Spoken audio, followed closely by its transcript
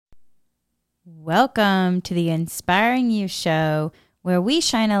Welcome to the Inspiring You Show, where we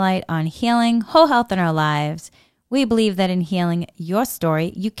shine a light on healing, whole health in our lives. We believe that in healing your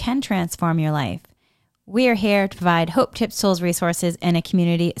story, you can transform your life. We are here to provide hope, tips, tools, resources, and a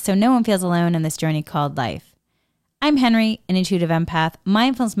community so no one feels alone in this journey called life. I'm Henry, an intuitive empath,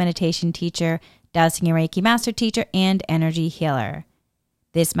 mindfulness meditation teacher, dowsing and Reiki master teacher, and energy healer.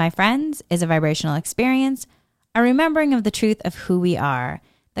 This, my friends, is a vibrational experience, a remembering of the truth of who we are.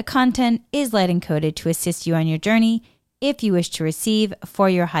 The content is light encoded to assist you on your journey if you wish to receive for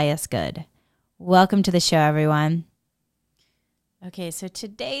your highest good. Welcome to the show, everyone. Okay, so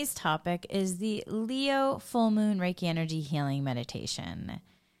today's topic is the Leo full moon Reiki energy healing meditation.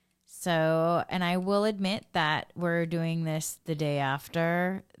 So, and I will admit that we're doing this the day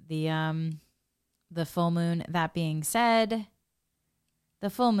after the full moon. That being said, the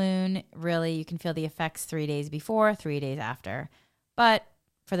full moon, really, you can feel the effects 3 days before, 3 days after. But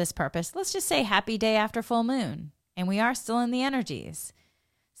for this purpose, let's just say happy day after full moon. And we are still in the energies.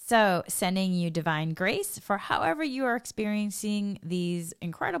 So sending you divine grace for however you are experiencing these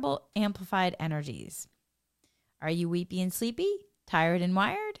incredible amplified energies. Are you weepy and sleepy, tired and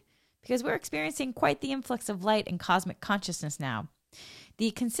wired? Because we're experiencing quite the influx of light and cosmic consciousness now.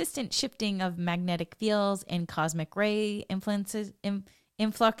 The consistent shifting of magnetic fields and cosmic ray influxes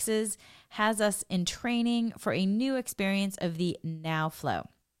has us in training for a new experience of the now flow.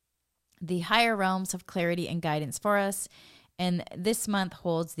 The higher realms have clarity and guidance for us, and this month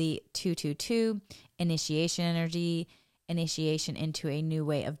holds the 222 initiation energy, initiation into a new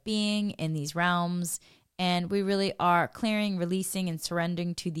way of being in these realms, and we really are clearing, releasing, and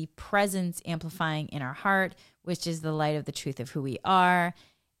surrendering to the presence amplifying in our heart, which is the light of the truth of who we are,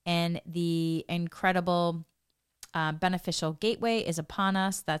 and the incredible beneficial gateway is upon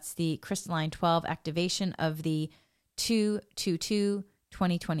us. That's the crystalline 12 activation of the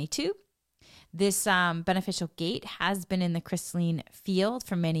 222-2022. This beneficial gate has been in the crystalline field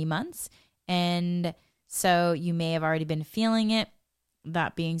for many months, and so you may have already been feeling it.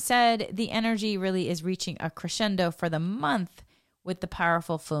 That being said, the energy really is reaching a crescendo for the month with the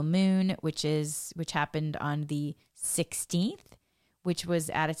powerful full moon, which happened on the 16th, which was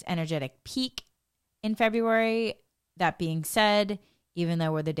at its energetic peak in February. That being said, even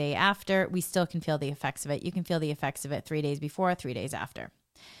though we're the day after, we still can feel the effects of it. You can feel the effects of it 3 days before, 3 days after.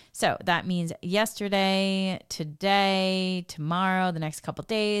 So that means yesterday, today, tomorrow, the next couple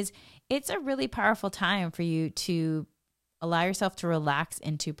days, it's a really powerful time for you to allow yourself to relax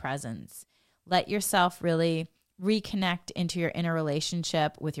into presence. Let yourself really reconnect into your inner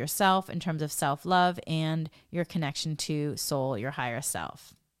relationship with yourself in terms of self-love and your connection to soul, your higher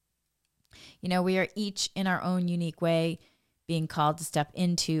self. You know, we are each in our own unique way being called to step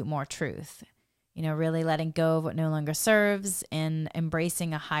into more truth. You know, really letting go of what no longer serves and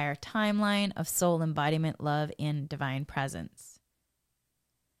embracing a higher timeline of soul embodiment, love, and divine presence.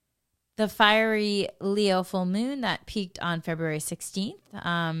 The fiery Leo full moon that peaked on February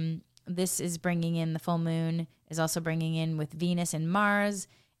 16th, this is bringing in the full moon, is also bringing in with Venus and Mars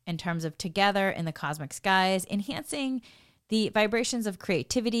in terms of together in the cosmic skies, enhancing the vibrations of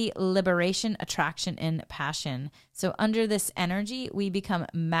creativity, liberation, attraction, and passion. So under this energy, we become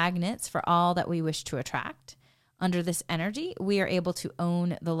magnets for all that we wish to attract. Under this energy, we are able to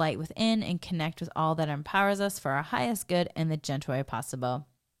own the light within and connect with all that empowers us for our highest good in the gentle way possible.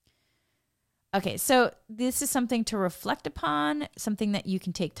 Okay, so this is something to reflect upon, something that you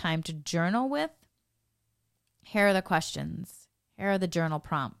can take time to journal with. Here are the questions. Here are the journal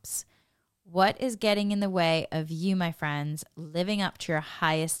prompts. What is getting in the way of you, my friends, living up to your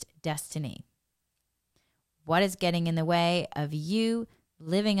highest destiny? What is getting in the way of you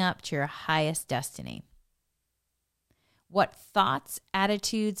living up to your highest destiny? What thoughts,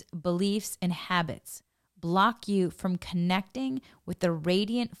 attitudes, beliefs, and habits block you from connecting with the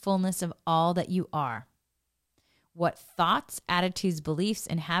radiant fullness of all that you are? What thoughts, attitudes, beliefs,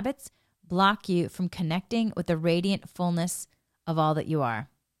 and habits block you from connecting with the radiant fullness of all that you are?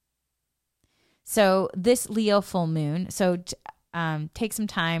 So this Leo full moon, take some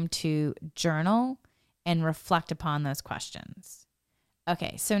time to journal and reflect upon those questions.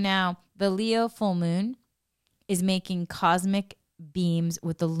 Okay, so now the Leo full moon is making cosmic beams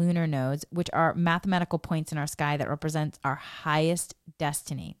with the lunar nodes, which are mathematical points in our sky that represent our highest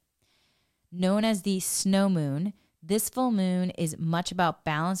destiny. Known as the snow moon, this full moon is much about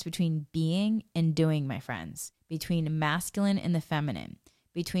balance between being and doing, my friends, between masculine and the feminine,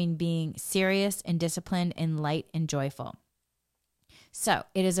 between being serious and disciplined and light and joyful. So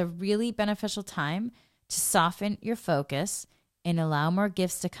it is a really beneficial time to soften your focus and allow more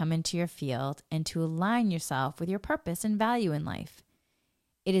gifts to come into your field and to align yourself with your purpose and value in life.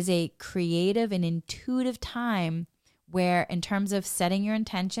 It is a creative and intuitive time where, in terms of setting your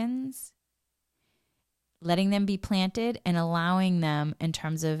intentions, letting them be planted and allowing them in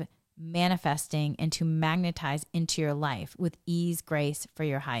terms of manifesting and to magnetize into your life with ease, grace for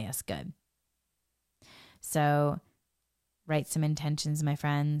your highest good. So write some intentions, my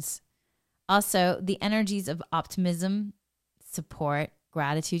friends. Also, the energies of optimism, support,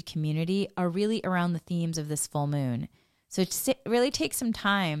 gratitude, community are really around the themes of this full moon. So really take some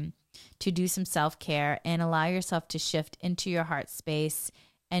time to do some self-care and allow yourself to shift into your heart space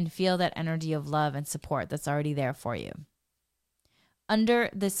and feel that energy of love and support that's already there for you. Under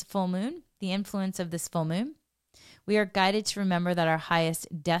this full moon, the influence of this full moon, we are guided to remember that our highest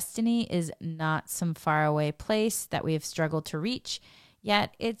destiny is not some faraway place that we have struggled to reach,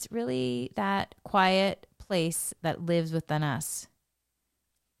 yet it's really that quiet place that lives within us.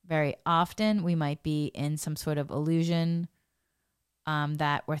 Very often we might be in some sort of illusion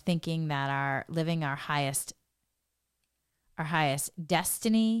that we're thinking that our living our highest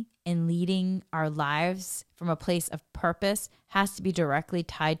destiny and leading our lives from a place of purpose has to be directly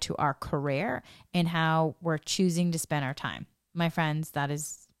tied to our career and how we're choosing to spend our time. My friends, that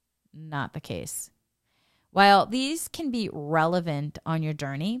is not the case. While these can be relevant on your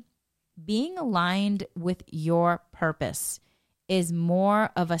journey, being aligned with your purpose is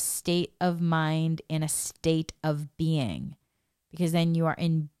more of a state of mind and a state of being, because then you are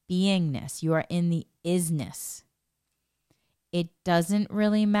in beingness, you are in the isness. It doesn't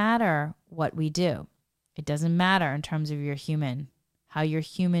really matter what we do. It doesn't matter in terms of your human, how your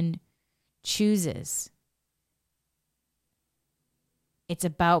human chooses. It's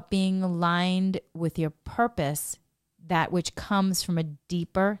about being aligned with your purpose, that which comes from a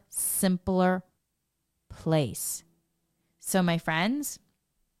deeper, simpler place. So, my friends,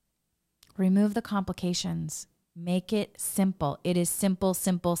 remove the complications. Make it simple. It is simple,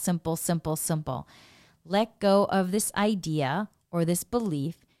 simple, simple, simple, simple. Let go of this idea or this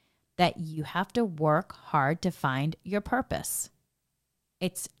belief that you have to work hard to find your purpose.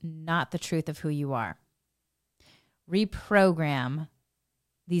 It's not the truth of who you are. Reprogram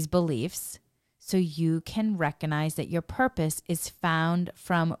these beliefs so you can recognize that your purpose is found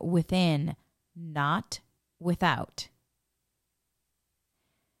from within, not without.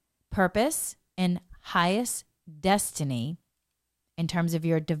 Purpose and highest destiny, in terms of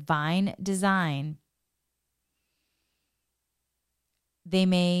your divine design,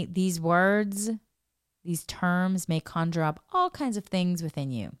 these words, these terms may conjure up all kinds of things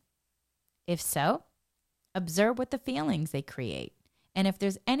within you. If so, observe what the feelings they create. And if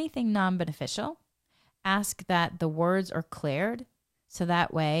there's anything non-beneficial, ask that the words are cleared so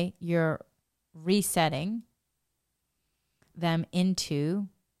that way you're resetting them into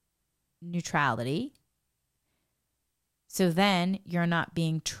neutrality. So then you're not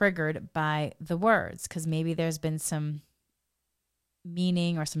being triggered by the words, because maybe there's been some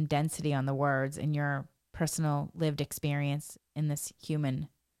meaning or some density on the words in your personal lived experience in this human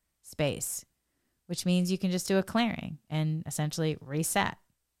space, which means you can just do a clearing and essentially reset.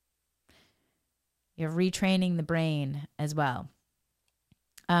 You're retraining the brain as well.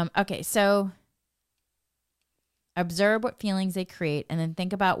 Okay, so observe what feelings they create and then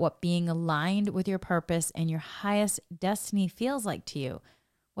think about what being aligned with your purpose and your highest destiny feels like to you.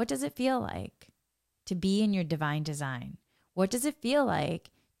 What does it feel like to be in your divine design? What does it feel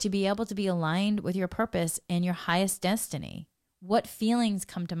like to be able to be aligned with your purpose and your highest destiny? What feelings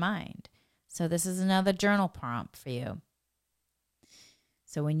come to mind? So this is another journal prompt for you.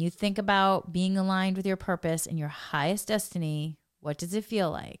 So when you think about being aligned with your purpose and your highest destiny, what does it feel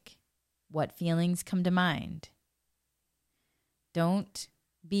like? What feelings come to mind? Don't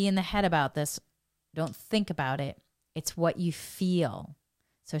be in the head about this. Don't think about it. It's what you feel.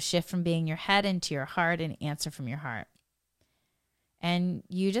 So shift from being your head into your heart and answer from your heart. And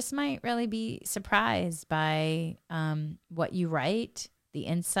you just might really be surprised by what you write, the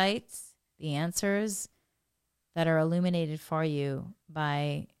insights, the answers that are illuminated for you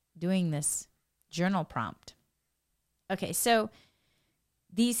by doing this journal prompt. Okay, so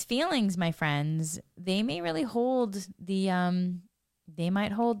these feelings, my friends, they may really hold they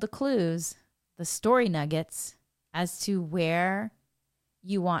might hold the clues, the story nuggets as to where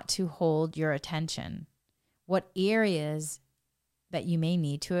you want to hold your attention, what areas that you may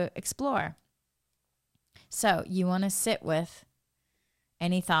need to explore. So you want to sit with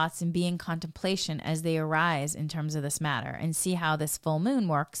any thoughts and be in contemplation as they arise in terms of this matter and see how this full moon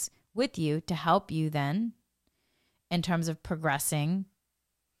works with you to help you then in terms of progressing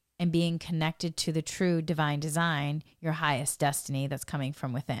and being connected to the true divine design, your highest destiny that's coming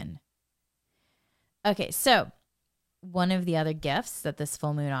from within. Okay, so one of the other gifts that this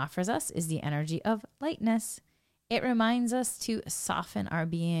full moon offers us is the energy of lightness. It reminds us to soften our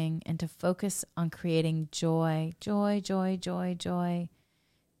being and to focus on creating joy, joy, joy, joy, joy.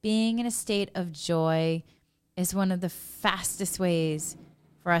 Being in a state of joy is one of the fastest ways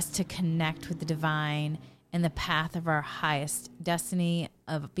for us to connect with the divine and the path of our highest destiny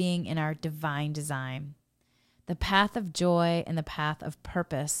of being in our divine design. The path of joy and the path of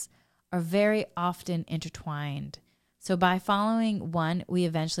purpose are very often intertwined. So by following one, we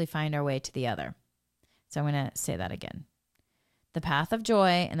eventually find our way to the other. So I'm going to say that again. The path of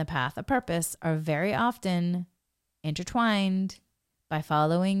joy and the path of purpose are very often intertwined. By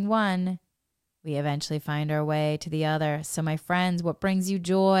following one, we eventually find our way to the other. So my friends, what brings you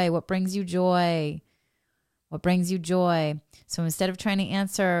joy? What brings you joy? What brings you joy? So instead of trying to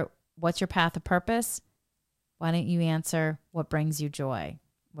answer what's your path of purpose, why don't you answer what brings you joy?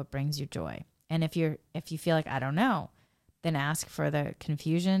 What brings you joy? And if you feel like I don't know, then ask for the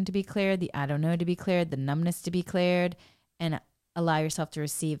confusion to be cleared, the I don't know to be cleared, the numbness to be cleared, and allow yourself to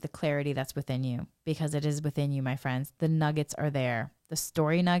receive the clarity that's within you, because it is within you, my friends. The nuggets are there. The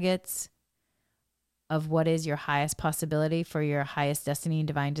story nuggets of what is your highest possibility for your highest destiny and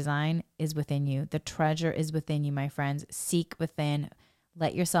divine design is within you. The treasure is within you, my friends. Seek within.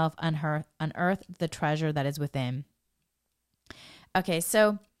 Let yourself unearth the treasure that is within. Okay,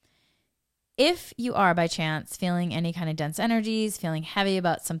 so if you are by chance feeling any kind of dense energies, feeling heavy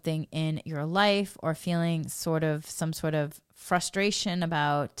about something in your life, or feeling some sort of frustration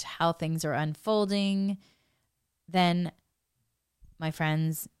about how things are unfolding, then, my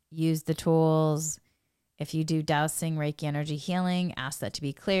friends, use the tools. If you do dowsing, Reiki energy healing, ask that to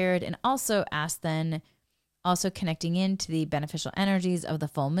be cleared, and also connecting into the beneficial energies of the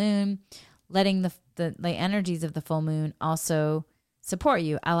full moon, letting the energies of the full moon also support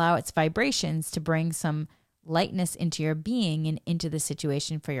you. Allow its vibrations to bring some lightness into your being and into the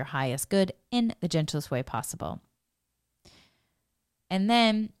situation for your highest good in the gentlest way possible. And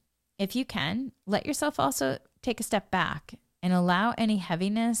then, if you can, let yourself also take a step back and allow any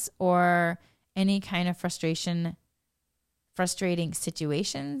heaviness or any kind of frustrating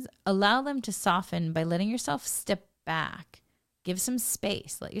situations, allow them to soften by letting yourself step back. Give some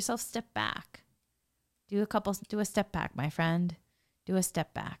space. Let yourself step back. Do a step back, my friend. Do a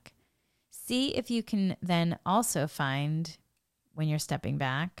step back. See if you can then also find, when you're stepping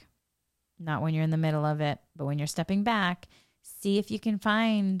back, not when you're in the middle of it, but when you're stepping back, see if you can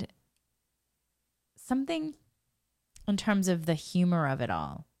find something in terms of the humor of it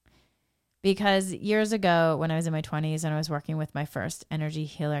all. Because years ago, when I was in my 20s and I was working with my first energy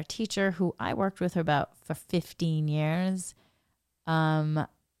healer teacher, who I worked with for 15 years,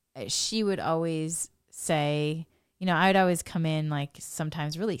 she would always say, I'd always come in like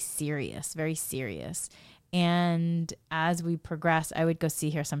sometimes really serious, very serious. And as we progressed, I would go see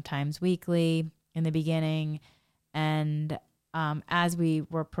her sometimes weekly in the beginning. And as we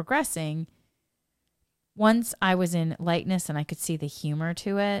were progressing, once I was in lightness and I could see the humor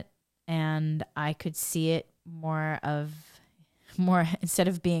to it, and I could see it more instead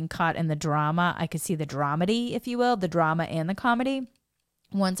of being caught in the drama, I could see the dramedy, if you will, the drama and the comedy.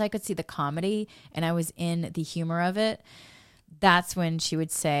 Once I could see the comedy and I was in the humor of it, that's when she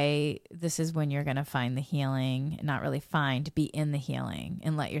would say, this is when you're going to find the healing, not really find, be in the healing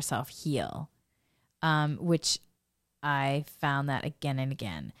and let yourself heal, which I found that again and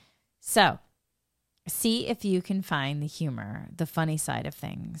again. So see if you can find the humor, the funny side of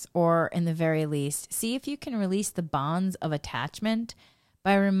things, or in the very least, see if you can release the bonds of attachment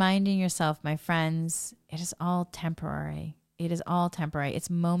by reminding yourself, my friends, it is all temporary. It is all temporary.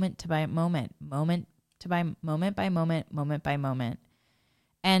 It's moment by moment, moment by moment, moment by moment.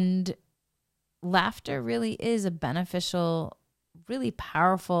 And laughter really is a beneficial, really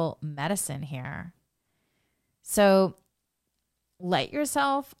powerful medicine here. So let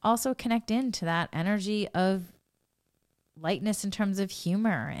yourself also connect into that energy of lightness in terms of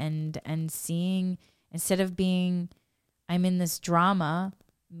humor and seeing, instead of being, I'm in this drama,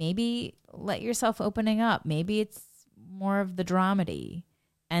 maybe let yourself opening up. Maybe it's more of the dramedy,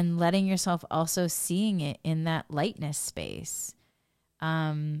 and letting yourself also seeing it in that lightness space.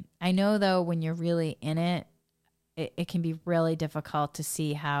 I know though, when you're really in it, it can be really difficult to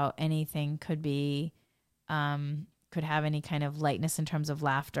see how anything could be, could have any kind of lightness in terms of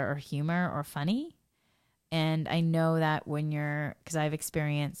laughter or humor or funny. And I know that because I've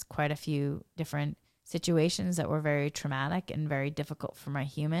experienced quite a few different situations that were very traumatic and very difficult for my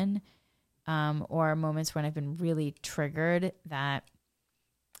human, or moments when I've been really triggered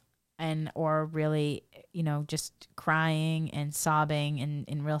or really, just crying and sobbing and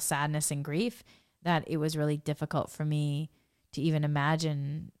in real sadness and grief, that it was really difficult for me to even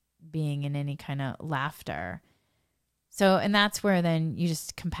imagine being in any kind of laughter. So, and that's where then you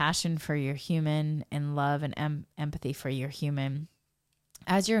just compassion for your human and love and empathy for your human.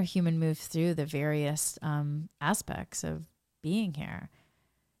 As your human moves through the various aspects of being here.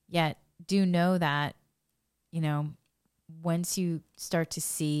 Yet do know that, once you start to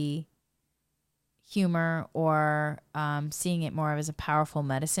see humor or seeing it more as a powerful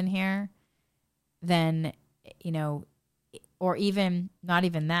medicine here, then, or even not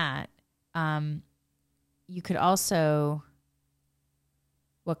even that, you could also,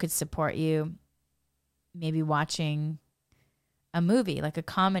 what could support you, maybe watching a movie, like a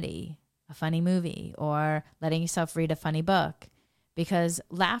comedy, a funny movie, or letting yourself read a funny book. Because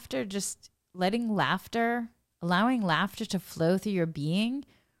allowing laughter to flow through your being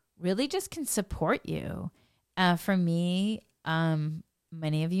really just can support you. For me,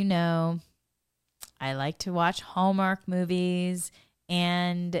 many of you know, I like to watch Hallmark movies,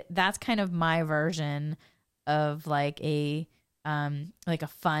 and that's kind of my version of like a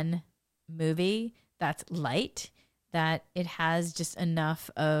fun movie that's light, that it has just enough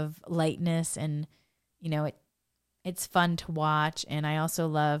of lightness and, it's fun to watch. And I also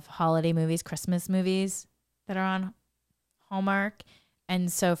love holiday movies, Christmas movies that are on Hallmark.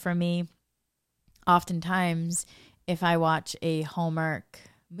 And so for me, oftentimes, if I watch a Hallmark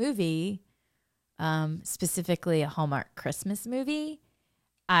movie, specifically a Hallmark Christmas movie,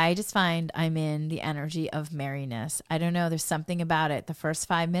 I just find I'm in the energy of merriness. I don't know. There's something about it. The first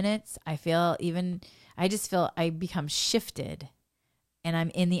 5 minutes, I just feel I become shifted and I'm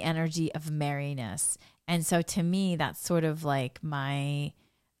in the energy of merriness. And so to me, that's sort of like my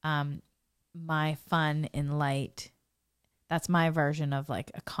fun and light. That's my version of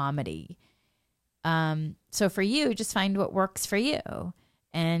like a comedy. So for you, just find what works for you.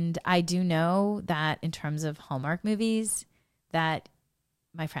 And I do know that in terms of Hallmark movies, that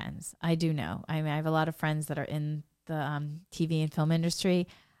my friends, I do know. I have a lot of friends that are in the TV and film industry.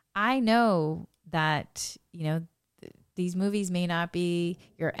 I know that, these movies may not be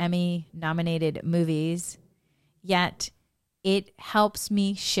your Emmy nominated movies, yet it helps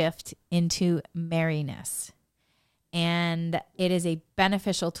me shift into merriness. And it is a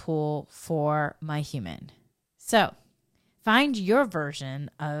beneficial tool for my human. So find your version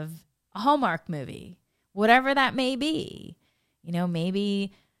of a Hallmark movie, whatever that may be.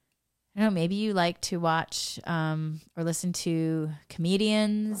 Maybe you like to watch or listen to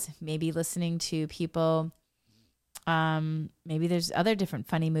comedians, maybe listening to people. Maybe there's other different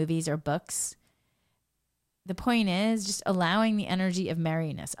funny movies or books. The point is just allowing the energy of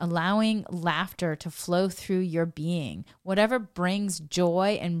merriness, allowing laughter to flow through your being. Whatever brings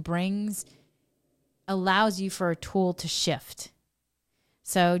joy and allows you for a tool to shift.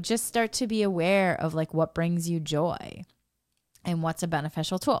 So just start to be aware of like what brings you joy and what's a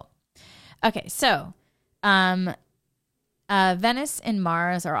beneficial tool. Okay, so Venus and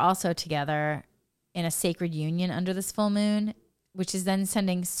Mars are also together in a sacred union under this full moon, which is then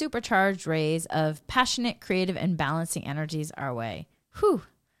sending supercharged rays of passionate, creative, and balancing energies our way. Whew.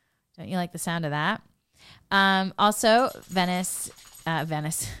 Don't you like the sound of that? Also, Venus.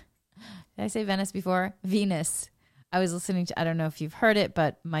 Did I say Venice before? Venus. I was listening to, I don't know if you've heard it,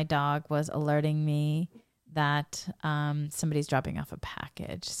 but my dog was alerting me that somebody's dropping off a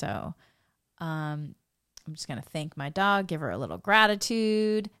package. So I'm just going to thank my dog, give her a little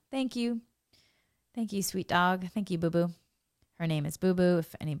gratitude. Thank you. Thank you, sweet dog. Thank you, Boo Boo. Her name is Boo Boo,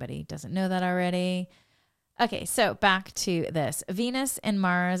 if anybody doesn't know that already. Okay, so back to this. Venus and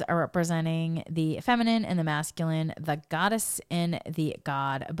Mars are representing the feminine and the masculine, the goddess and the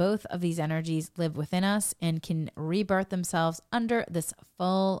god. Both of these energies live within us and can rebirth themselves under this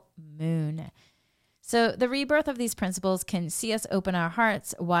full moon. So the rebirth of these principles can see us open our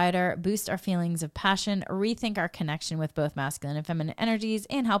hearts wider, boost our feelings of passion, rethink our connection with both masculine and feminine energies,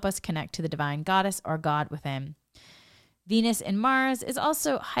 and help us connect to the divine goddess or god within. Venus in Mars is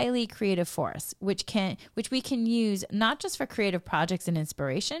also highly creative force, which we can use not just for creative projects and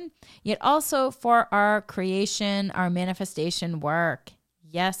inspiration, yet also for our creation, our manifestation work.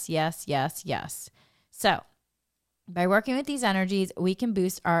 Yes, yes, yes, yes. So by working with these energies, we can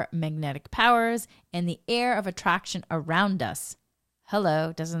boost our magnetic powers and the air of attraction around us.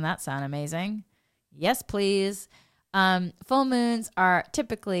 Hello, doesn't that sound amazing? Yes, please. Full moons are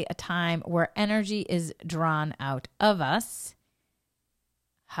typically a time where energy is drawn out of us.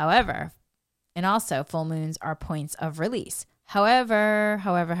 However, and also full moons are points of release. However,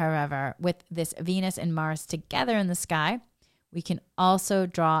 with this Venus and Mars together in the sky, we can also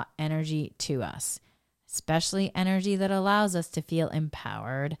draw energy to us, especially energy that allows us to feel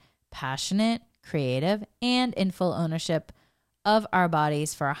empowered, passionate, creative, and in full ownership of our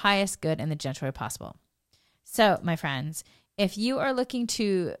bodies for our highest good in the gentlest way possible. So, my friends, if you are looking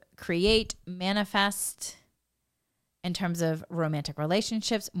to create, manifest in terms of romantic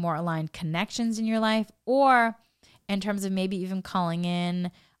relationships, more aligned connections in your life, or in terms of maybe even calling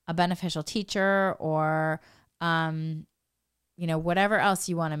in a beneficial teacher or, whatever else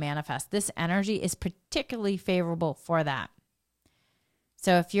you want to manifest, this energy is particularly favorable for that.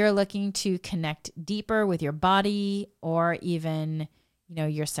 So if you're looking to connect deeper with your body or even,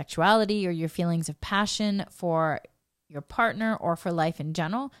 your sexuality or your feelings of passion for your partner or for life in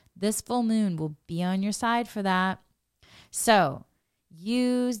general, this full moon will be on your side for that. So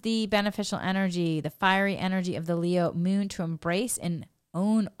use the beneficial energy, the fiery energy of the Leo moon to embrace and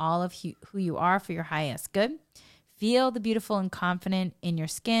own all of who you are for your highest good. Feel the beautiful and confident in your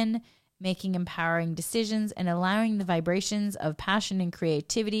skin, making empowering decisions and allowing the vibrations of passion and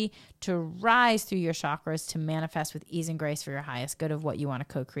creativity to rise through your chakras to manifest with ease and grace for your highest good of what you want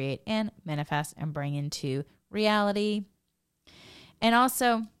to co-create and manifest and bring into reality. And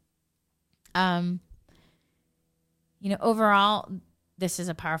also, overall, this is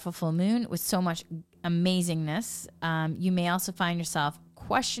a powerful full moon with so much amazingness. You may also find yourself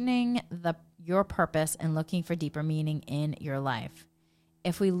questioning your purpose and looking for deeper meaning in your life.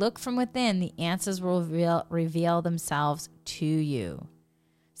 If we look from within, the answers will reveal themselves to you.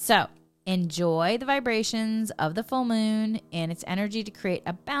 So enjoy the vibrations of the full moon and its energy to create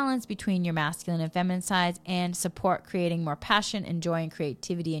a balance between your masculine and feminine sides and support creating more passion and joy and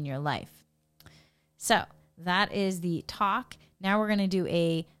creativity in your life. So that is the talk. Now we're going to do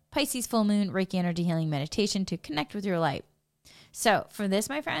a Pisces full moon Reiki energy healing meditation to connect with your light. So for this,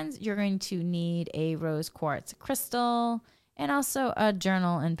 my friends, you're going to need a rose quartz crystal and also a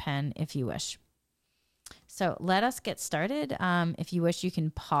journal and pen if you wish. So let us get started. If you wish, you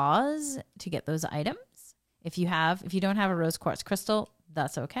can pause to get those items. If you don't have a rose quartz crystal,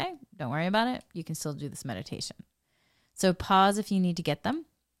 that's okay. Don't worry about it. You can still do this meditation. So pause if you need to get them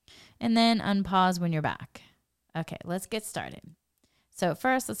and then unpause when you're back. Okay, let's get started. So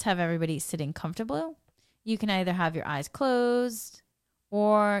first, let's have everybody sitting comfortable. You can either have your eyes closed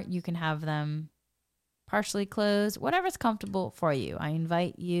or you can have them partially closed, whatever's comfortable for you. I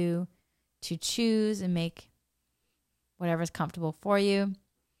invite you to choose and make whatever's comfortable for you.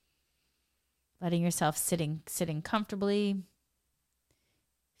 Letting yourself sitting comfortably.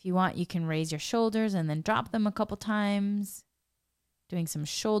 If you want, you can raise your shoulders and then drop them a couple times. Doing some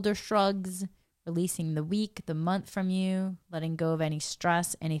shoulder shrugs, releasing the week, the month from you, letting go of any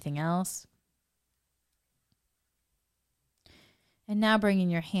stress, anything else. And now bringing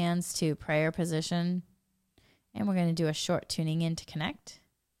your hands to prayer position. And we're going to do a short tuning in to connect.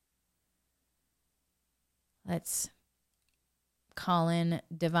 Let's call in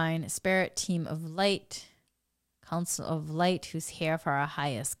Divine Spirit, Team of Light, Council of Light, who's here for our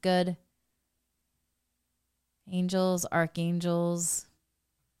highest good. Angels, archangels,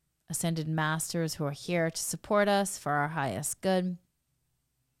 ascended masters who are here to support us for our highest good.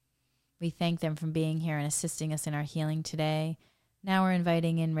 We thank them for being here and assisting us in our healing today. Now we're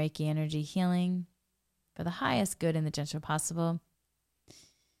inviting in Reiki energy healing for the highest good in the gentlest possible.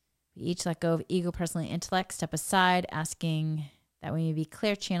 We each let go of ego, personal, and intellect, step aside, asking that we may be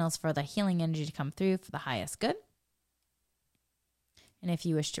clear channels for the healing energy to come through for the highest good. And if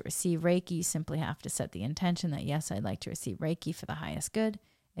you wish to receive Reiki, you simply have to set the intention that, yes, I'd like to receive Reiki for the highest good.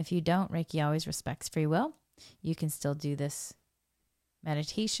 If you don't, Reiki always respects free will. You can still do this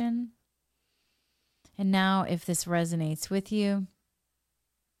meditation. And now, if this resonates with you,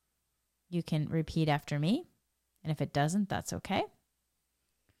 you can repeat after me. And if it doesn't, that's okay.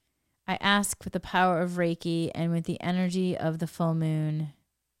 I ask with the power of Reiki and with the energy of the full moon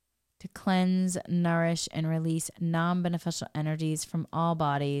to cleanse, nourish, and release non-beneficial energies from all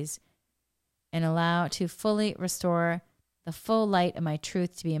bodies and allow to fully restore the full light of my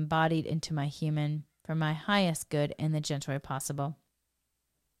truth to be embodied into my human for my highest good in the gentlest way possible.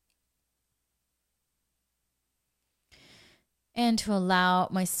 And to allow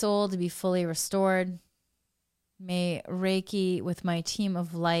my soul to be fully restored. May Reiki with my team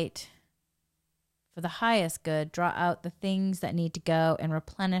of light for the highest good draw out the things that need to go and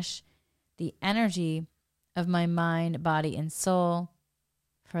replenish the energy of my mind, body, and soul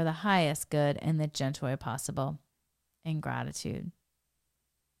for the highest good in the gentlest way possible. In gratitude.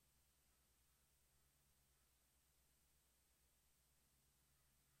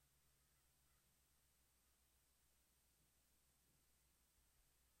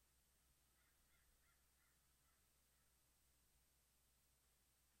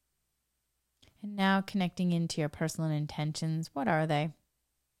 And now connecting into your personal intentions. What are they?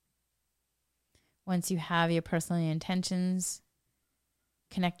 Once you have your personal intentions,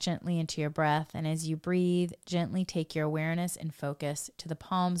 connect gently into your breath. And as you breathe, gently take your awareness and focus to the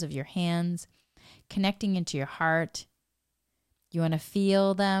palms of your hands, connecting into your heart. You want to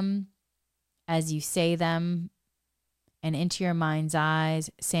feel them as you say them and into your mind's eyes,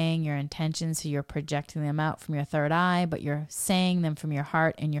 saying your intentions. So you're projecting them out from your third eye, but you're saying them from your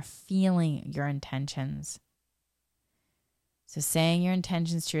heart and you're feeling your intentions. So saying your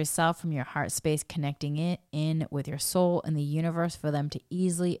intentions to yourself from your heart space, connecting it in with your soul and the universe for them to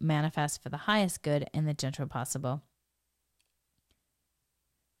easily manifest for the highest good and the gentle possible.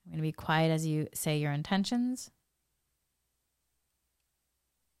 I'm going to be quiet as you say your intentions.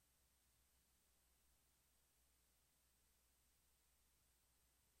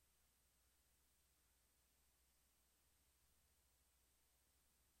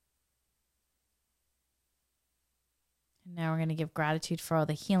 Now we're going to give gratitude for all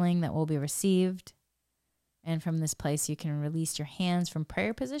the healing that will be received. And from this place, you can release your hands from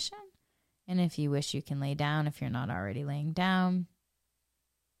prayer position. And if you wish, you can lay down if you're not already laying down.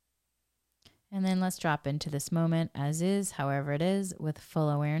 And then let's drop into this moment as is, however it is, with full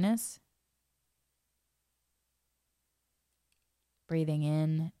awareness. Breathing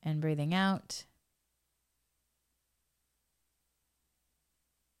in and breathing out.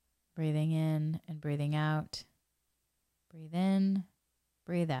 Breathing in and breathing out. Breathe in,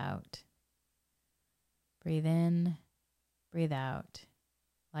 breathe out. Breathe in, breathe out.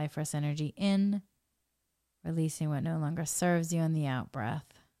 Life force energy in, releasing what no longer serves you on the out breath.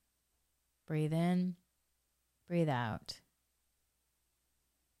 Breathe in, breathe out.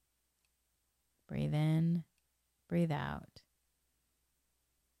 Breathe in, breathe out.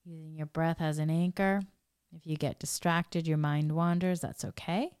 Using your breath as an anchor. If you get distracted, your mind wanders, that's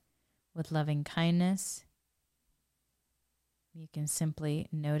okay. With loving kindness, you can simply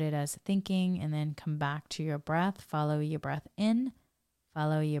note it as thinking and then come back to your breath. Follow your breath in,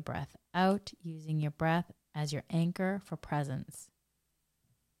 follow your breath out, using your breath as your anchor for presence.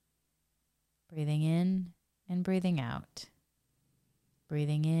 Breathing in and breathing out.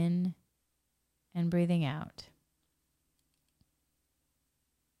 Breathing in and breathing out.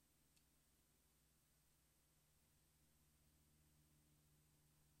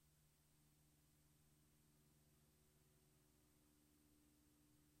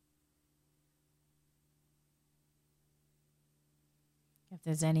 If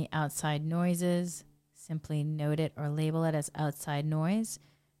there's any outside noises, simply note it or label it as outside noise,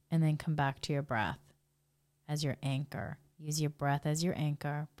 and then come back to your breath as your anchor. Use your breath as your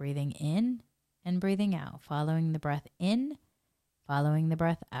anchor, breathing in and breathing out, following the breath in, following the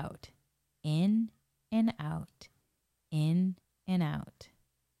breath out, in and out, in and out.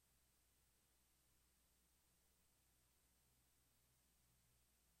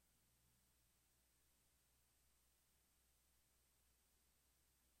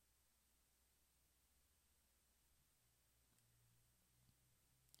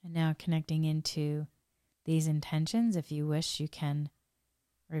 And now connecting into these intentions. If you wish, you can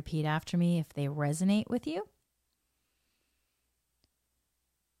repeat after me if they resonate with you.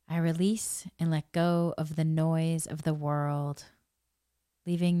 I release and let go of the noise of the world,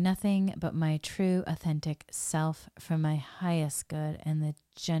 leaving nothing but my true, authentic self for my highest good and the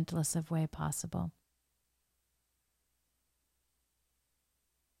gentlest of way possible.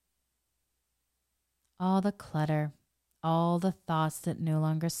 All the clutter, all the thoughts that no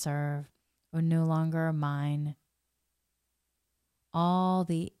longer serve or no longer are mine, all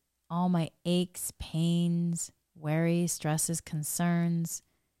my aches, pains, worries, stresses, concerns,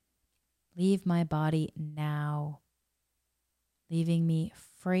 leave my body now, leaving me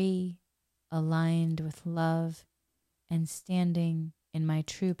free, aligned with love, and standing in my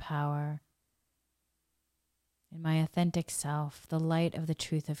true power, in my authentic self, the light of the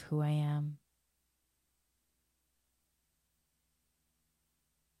truth of who I am.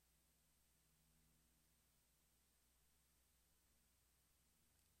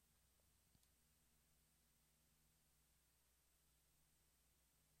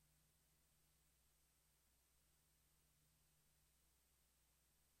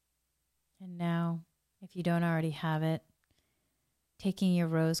 And now, if you don't already have it, taking your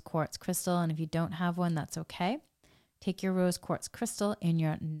rose quartz crystal, and if you don't have one, that's okay. Take your rose quartz crystal in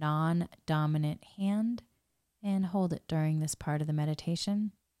your non-dominant hand and hold it during this part of the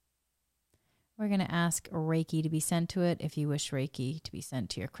meditation. We're going to ask Reiki to be sent to it if you wish Reiki to be sent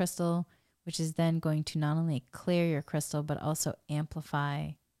to your crystal, which is then going to not only clear your crystal, but also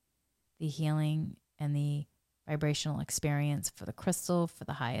amplify the healing and the vibrational experience for the crystal, for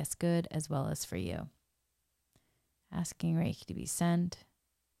the highest good, as well as for you. Asking Reiki to be sent.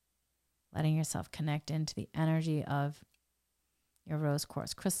 letting yourself connect into the energy of your rose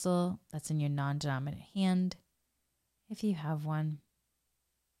quartz crystal that's in your non-dominant hand, if you have one.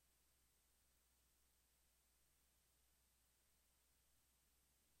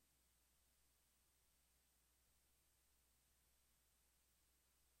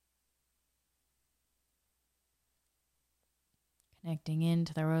 Connecting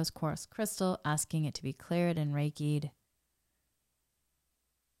into the rose quartz crystal, asking it to be cleared and Reiki'd.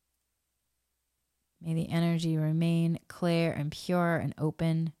 May the energy remain clear and pure and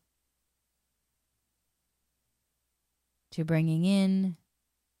open to bringing in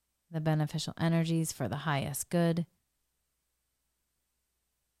the beneficial energies for the highest good.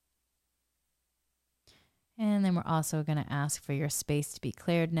 And then we're also going to ask for your space to be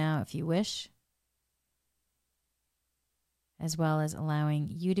cleared now if you wish, as well as allowing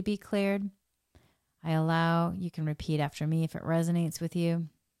you to be cleared. I allow, you can repeat after me if it resonates with you.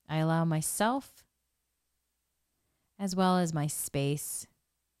 I allow myself, as well as my space,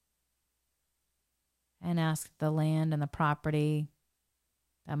 and ask the land and the property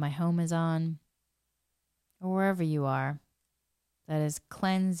that my home is on, or wherever you are, that is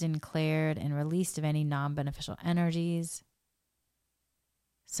cleansed and cleared and released of any non-beneficial energies,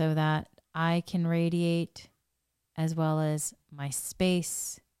 so that I can radiate, as well as my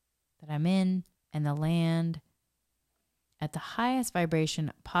space that I'm in and the land, at the highest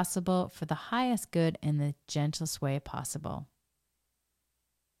vibration possible for the highest good in the gentlest way possible.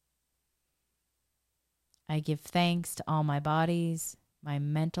 I give thanks to all my bodies, my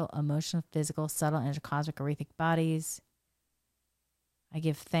mental, emotional, physical, subtle, and cosmic etheric bodies. I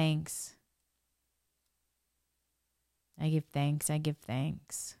give thanks. I give thanks. I give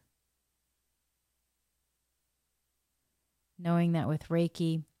thanks. Knowing that with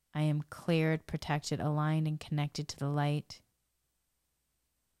Reiki, I am cleared, protected, aligned, and connected to the light.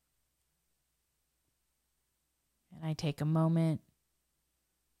 And I take a moment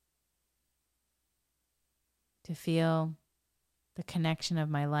to feel the connection of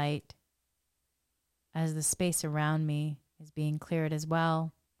my light as the space around me is being cleared as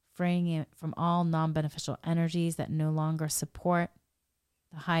well, freeing it from all non-beneficial energies that no longer support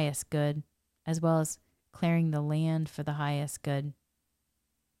the highest good, as well as clearing the land for the highest good.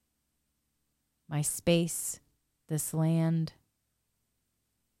 My space, this land,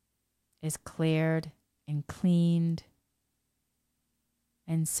 is cleared and cleaned,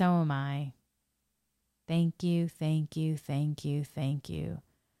 and so am I. Thank you, thank you, thank you, thank you.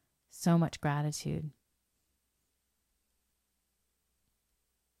 So much gratitude.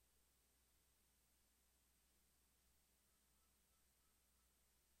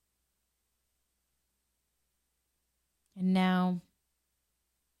 And now,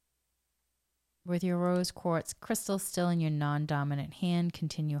 with your rose quartz crystal still in your non-dominant hand,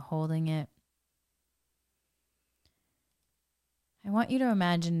 continue holding it. I want you to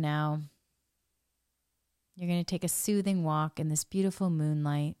imagine now you're going to take a soothing walk in this beautiful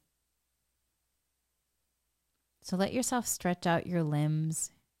moonlight. So let yourself stretch out your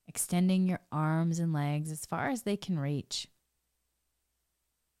limbs, extending your arms and legs as far as they can reach,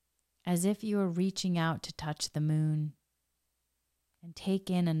 as if you were reaching out to touch the moon. And take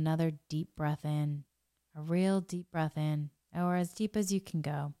in another deep breath in, a real deep breath in, or as deep as you can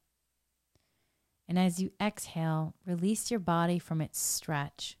go. And as you exhale, release your body from its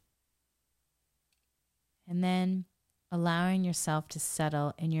stretch. And then allowing yourself to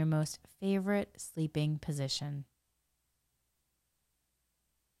settle in your most favorite sleeping position.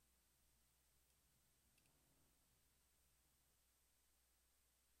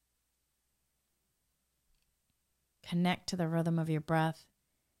 Connect to the rhythm of your breath,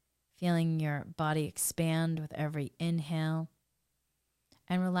 feeling your body expand with every inhale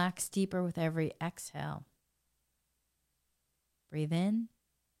and relax deeper with every exhale. Breathe in,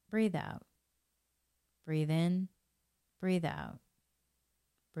 breathe out. Breathe in, breathe out.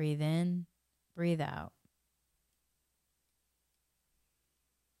 Breathe in, breathe out.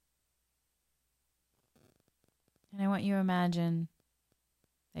 And I want you to imagine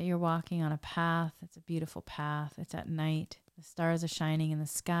that you're walking on a path. It's a beautiful path. It's at night. The stars are shining in the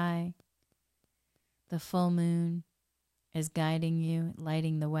sky. The full moon is guiding you,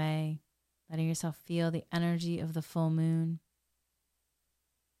 lighting the way, letting yourself feel the energy of the full moon.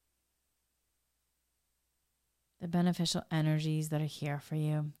 The beneficial energies that are here for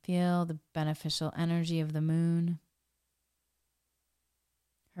you. Feel the beneficial energy of the moon.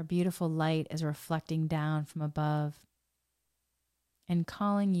 Her beautiful light is reflecting down from above and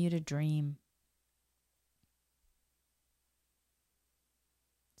calling you to dream.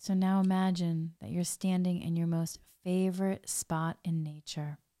 So now imagine that you're standing in your most favorite spot in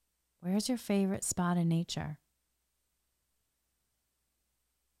nature, Where's your favorite spot in nature?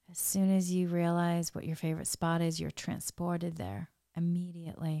 As soon as you realize what your favorite spot is, you're transported there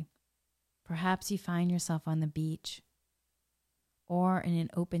immediately. Perhaps you find yourself on the beach or in an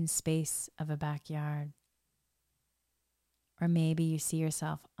open space of a backyard. Or maybe you see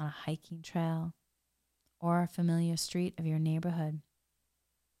yourself on a hiking trail or a familiar street of your neighborhood.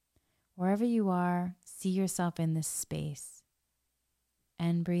 Wherever you are, see yourself in this space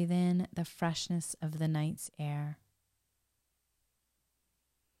and breathe in the freshness of the night's air.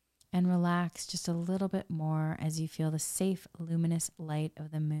 And relax just a little bit more as you feel the safe, luminous light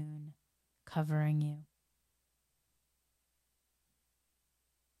of the moon covering you.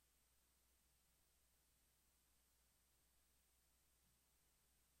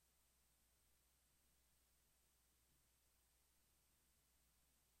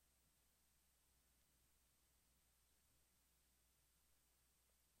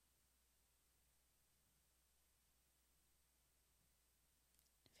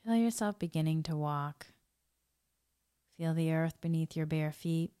 Feel yourself beginning to walk. Feel the earth beneath your bare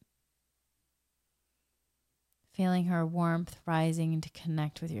feet. Feeling her warmth rising to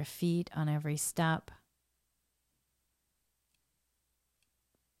connect with your feet on every step.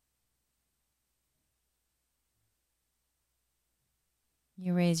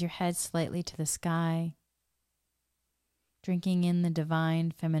 You raise your head slightly to the sky, drinking in the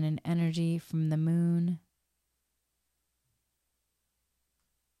divine feminine energy from the moon.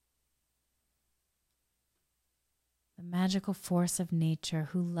 The magical force of nature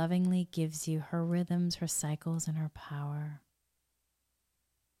who lovingly gives you her rhythms, her cycles, and her power.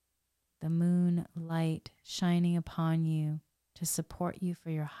 The moon light shining upon you to support you for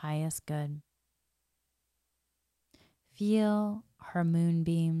your highest good. Feel her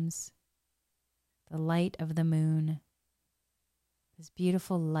moonbeams, the light of the moon, this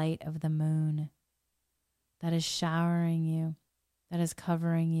beautiful light of the moon that is showering you, that is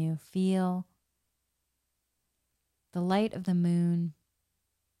covering you. Feel the light of the moon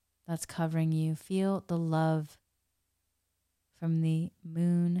that's covering you. Feel the love from the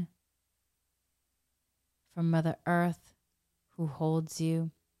moon, from Mother Earth who holds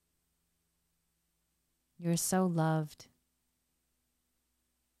you. You're so loved.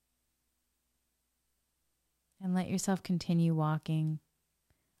 And let yourself continue walking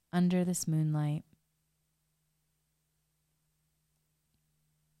under this moonlight.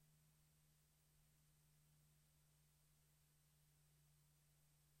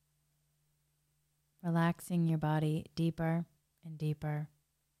 Relaxing your body deeper and deeper,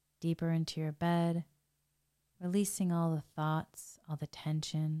 deeper into your bed, releasing all the thoughts, all the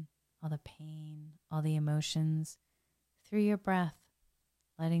tension, all the pain, all the emotions through your breath,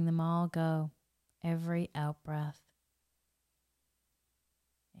 letting them all go, every out-breath.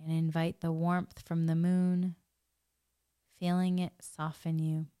 And invite the warmth from the moon, feeling it soften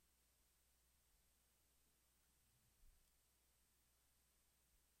you.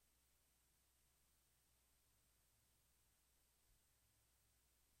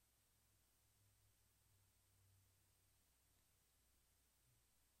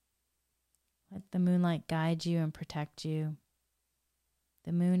 Let the moonlight guide you and protect you.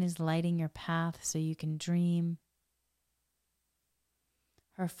 The moon is lighting your path so you can dream.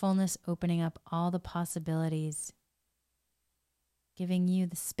 Her fullness opening up all the possibilities, giving you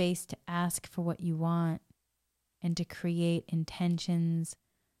the space to ask for what you want and to create intentions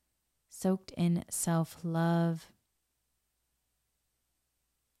soaked in self-love,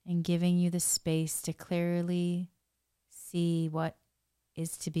 and giving you the space to clearly see what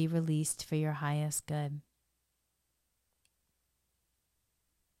is to be released for your highest good.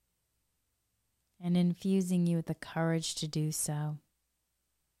 And infusing you with the courage to do so.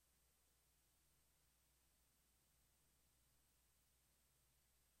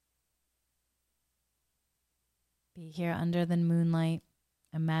 Be here under the moonlight,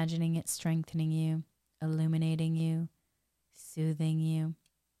 imagining it strengthening you, illuminating you, soothing you.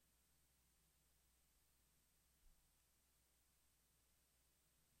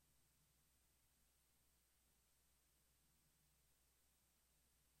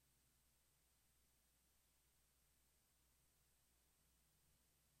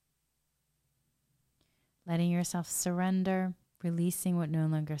 Letting yourself surrender, releasing what no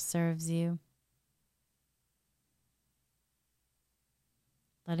longer serves you.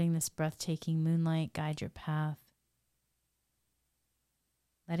 Letting this breathtaking moonlight guide your path.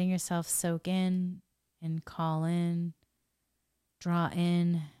 Letting yourself soak in and call in, draw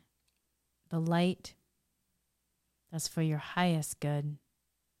in the light that's for your highest good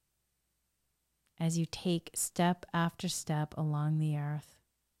as you take step after step along the earth.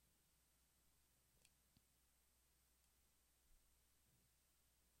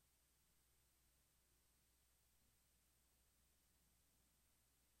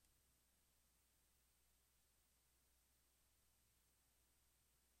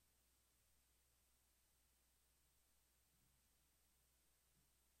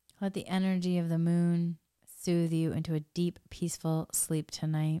 Let the energy of the moon soothe you into a deep, peaceful sleep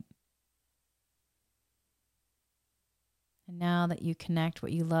tonight. And now that you connect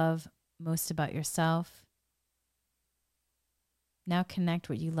what you love most about yourself, Take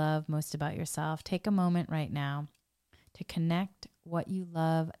a moment right now to connect what you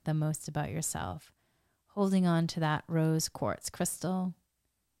love the most about yourself, holding on to that rose quartz crystal,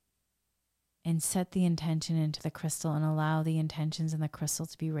 and set the intention into the crystal and allow the intentions in the crystal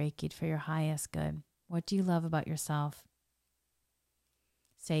to be Reiki'd for your highest good. What do you love about yourself?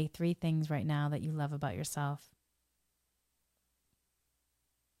 Say 3 things right now that you love about yourself.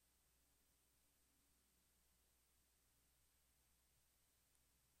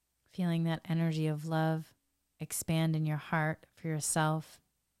 Feeling that energy of love expand in your heart for yourself,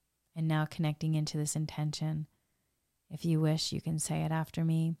 and now connecting into this intention. If you wish, you can say it after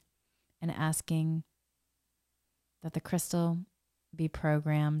me, and asking that the crystal be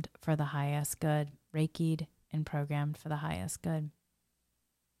programmed for the highest good, Reiki'd and programmed for the highest good.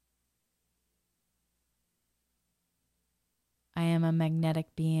 I am a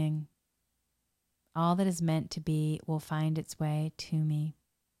magnetic being. All that is meant to be will find its way to me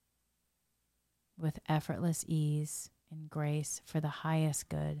with effortless ease and grace for the highest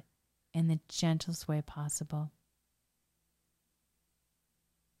good in the gentlest way possible.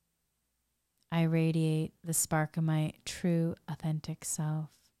 I radiate the spark of my true, authentic self.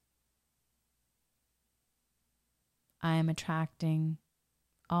 I am attracting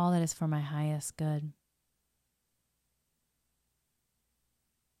all that is for my highest good.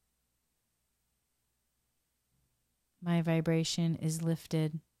 My vibration is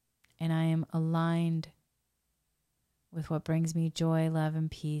lifted, and I am aligned with what brings me joy, love,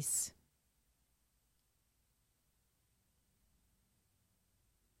 and peace.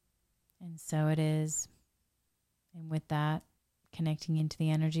 And so it is. And with that, connecting into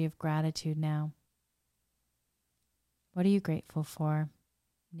the energy of gratitude now. What are you grateful for?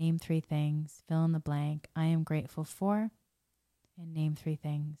 Name 3 things. Fill in the blank. I am grateful for, and name 3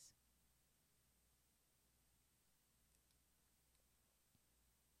 things.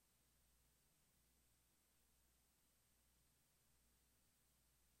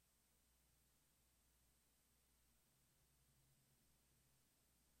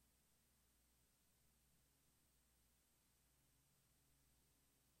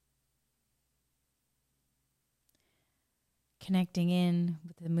 Connecting in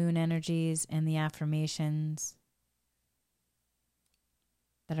with the moon energies and the affirmations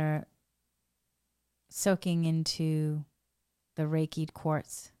that are soaking into the Reiki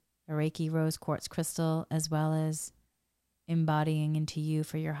quartz, the Reiki rose quartz crystal, as well as embodying into you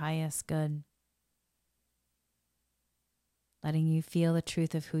for your highest good. Letting you feel the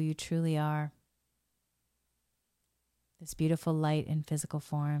truth of who you truly are. This beautiful light in physical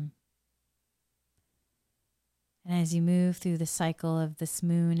form. And as you move through the cycle of this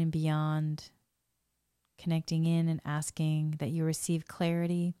moon and beyond, connecting in and asking that you receive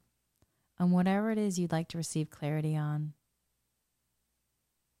clarity on whatever it is you'd like to receive clarity on.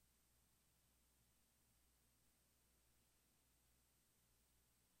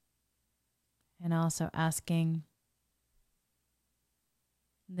 And also asking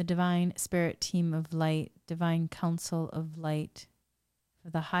the divine spirit team of light, divine council of light,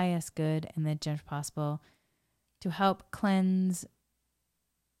 for the highest good and the gentle possible, to help cleanse,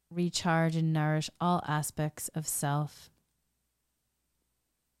 recharge, and nourish all aspects of self,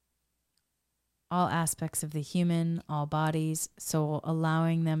 all aspects of the human, all bodies, soul,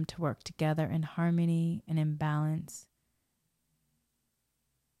 allowing them to work together in harmony and in balance.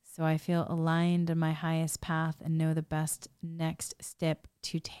 So I feel aligned on my highest path and know the best next step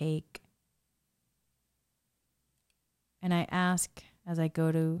to take. And I ask as I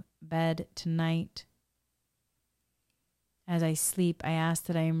go to bed tonight, as I sleep, I ask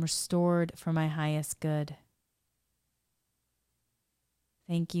that I am restored for my highest good.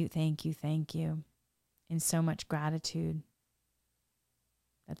 Thank you, thank you, thank you. In so much gratitude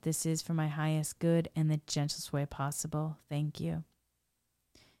that this is for my highest good in the gentlest way possible. Thank you.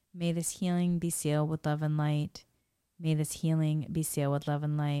 May this healing be sealed with love and light. May this healing be sealed with love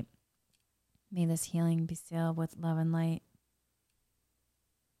and light. May this healing be sealed with love and light.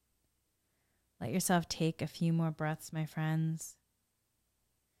 Let yourself take a few more breaths, my friends,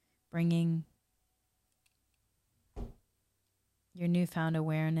 bringing your newfound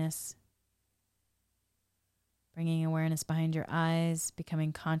awareness, bringing awareness behind your eyes,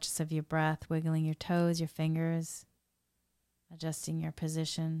 becoming conscious of your breath, wiggling your toes, your fingers, adjusting your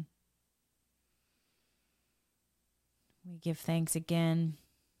position. We give thanks again.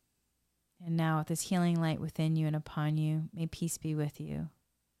 And now with this healing light within you and upon you, may peace be with you.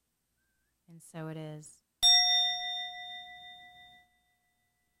 And so it is.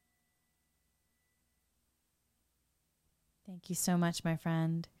 Thank you so much, my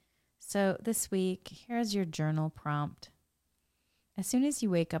friend. So this week, here's your journal prompt. As soon as you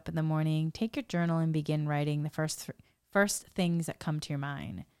wake up in the morning, take your journal and begin writing the first things that come to your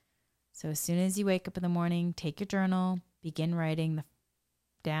mind. So as soon as you wake up in the morning, take your journal, begin writing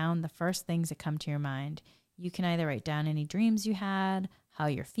down the first things that come to your mind. You can either write down any dreams you had, how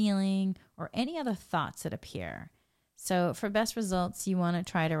you're feeling, or any other thoughts that appear. So for best results, you want to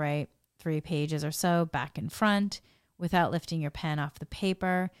try to write 3 pages or so back and front without lifting your pen off the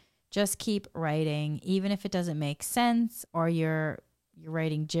paper. Just keep writing, even if it doesn't make sense or you're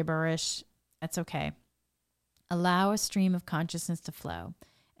writing gibberish. That's okay. Allow a stream of consciousness to flow.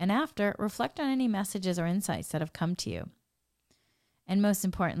 And after, reflect on any messages or insights that have come to you. And most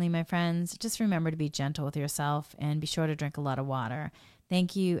importantly, my friends, just remember to be gentle with yourself and be sure to drink a lot of water.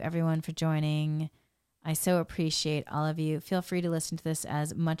 Thank you, everyone, for joining. I so appreciate all of you. Feel free to listen to this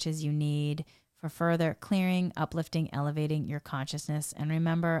as much as you need for further clearing, uplifting, elevating your consciousness. And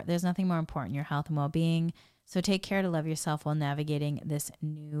remember, there's nothing more important than your health and well-being. So take care to love yourself while navigating this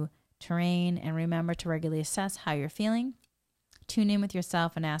new terrain. And remember to regularly assess how you're feeling. Tune in with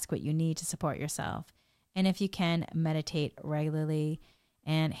yourself and ask what you need to support yourself. And if you can, meditate regularly.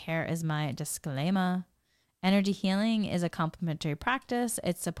 And here is my disclaimer. Energy healing is a complementary practice.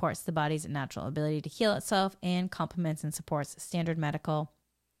 It supports the body's natural ability to heal itself and complements and supports standard medical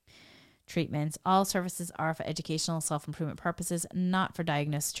treatments. All services are for educational self-improvement purposes, not for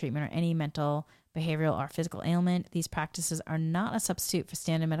diagnosis, treatment, or any mental, behavioral, or physical ailment. These practices are not a substitute for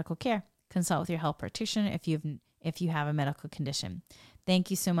standard medical care. Consult with your health practitioner if you have a medical condition. Thank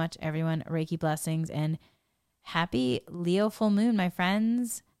you so much, everyone. Reiki blessings and happy Leo full moon, my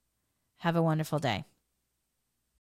friends. Have a wonderful day.